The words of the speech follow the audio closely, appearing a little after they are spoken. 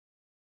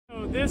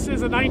This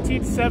is a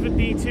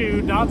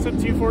 1972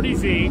 Datsun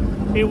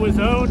 240Z. It was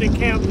owned and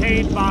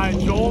campaigned by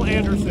Joel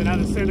Anderson out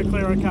of Santa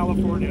Clara,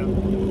 California.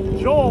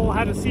 Joel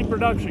had a C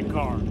production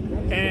car,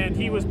 and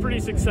he was pretty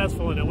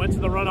successful in it. Went to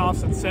the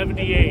runoffs in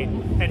 '78,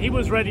 and he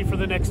was ready for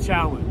the next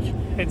challenge.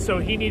 And so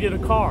he needed a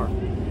car.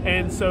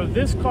 And so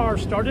this car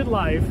started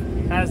life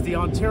as the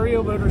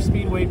Ontario Motor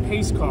Speedway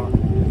pace car.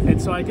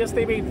 And so I guess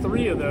they made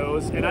 3 of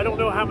those, and I don't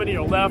know how many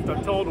are left.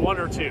 I'm told 1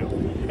 or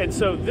 2. And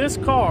so this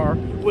car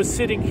was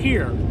sitting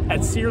here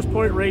at Sears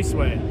Point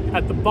Raceway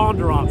at the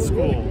Bondurant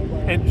School.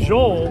 And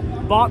Joel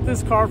bought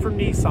this car from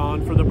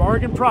Nissan for the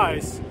bargain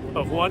price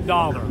of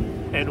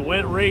 $1 and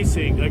went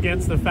racing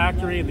against the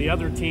factory and the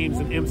other teams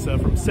in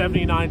IMSA from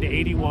 '79 to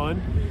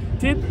 '81.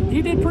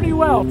 He did pretty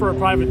well for a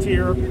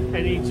privateer,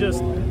 and he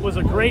just was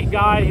a great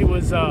guy. He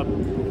was a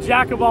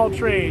jack of all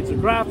trades, a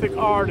graphic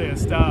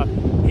artist.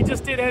 He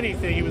just did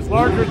anything. He was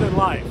larger than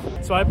life.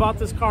 So I bought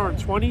this car in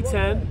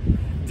 2010,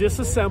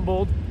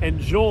 disassembled, and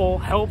Joel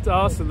helped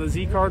us and the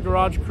Z-Car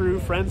Garage crew,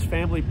 friends,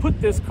 family,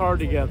 put this car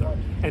together.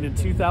 And in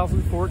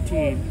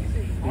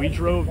 2014, we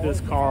drove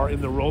this car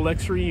in the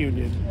Rolex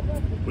reunion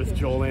with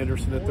Joel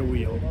Anderson at the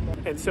wheel.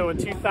 And so in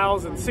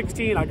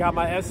 2016, I got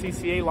my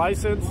SCCA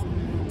license.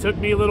 Took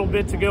me a little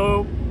bit to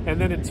go, and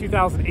then in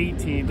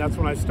 2018, that's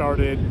when I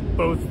started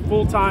both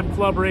full-time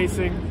club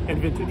racing and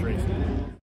vintage racing.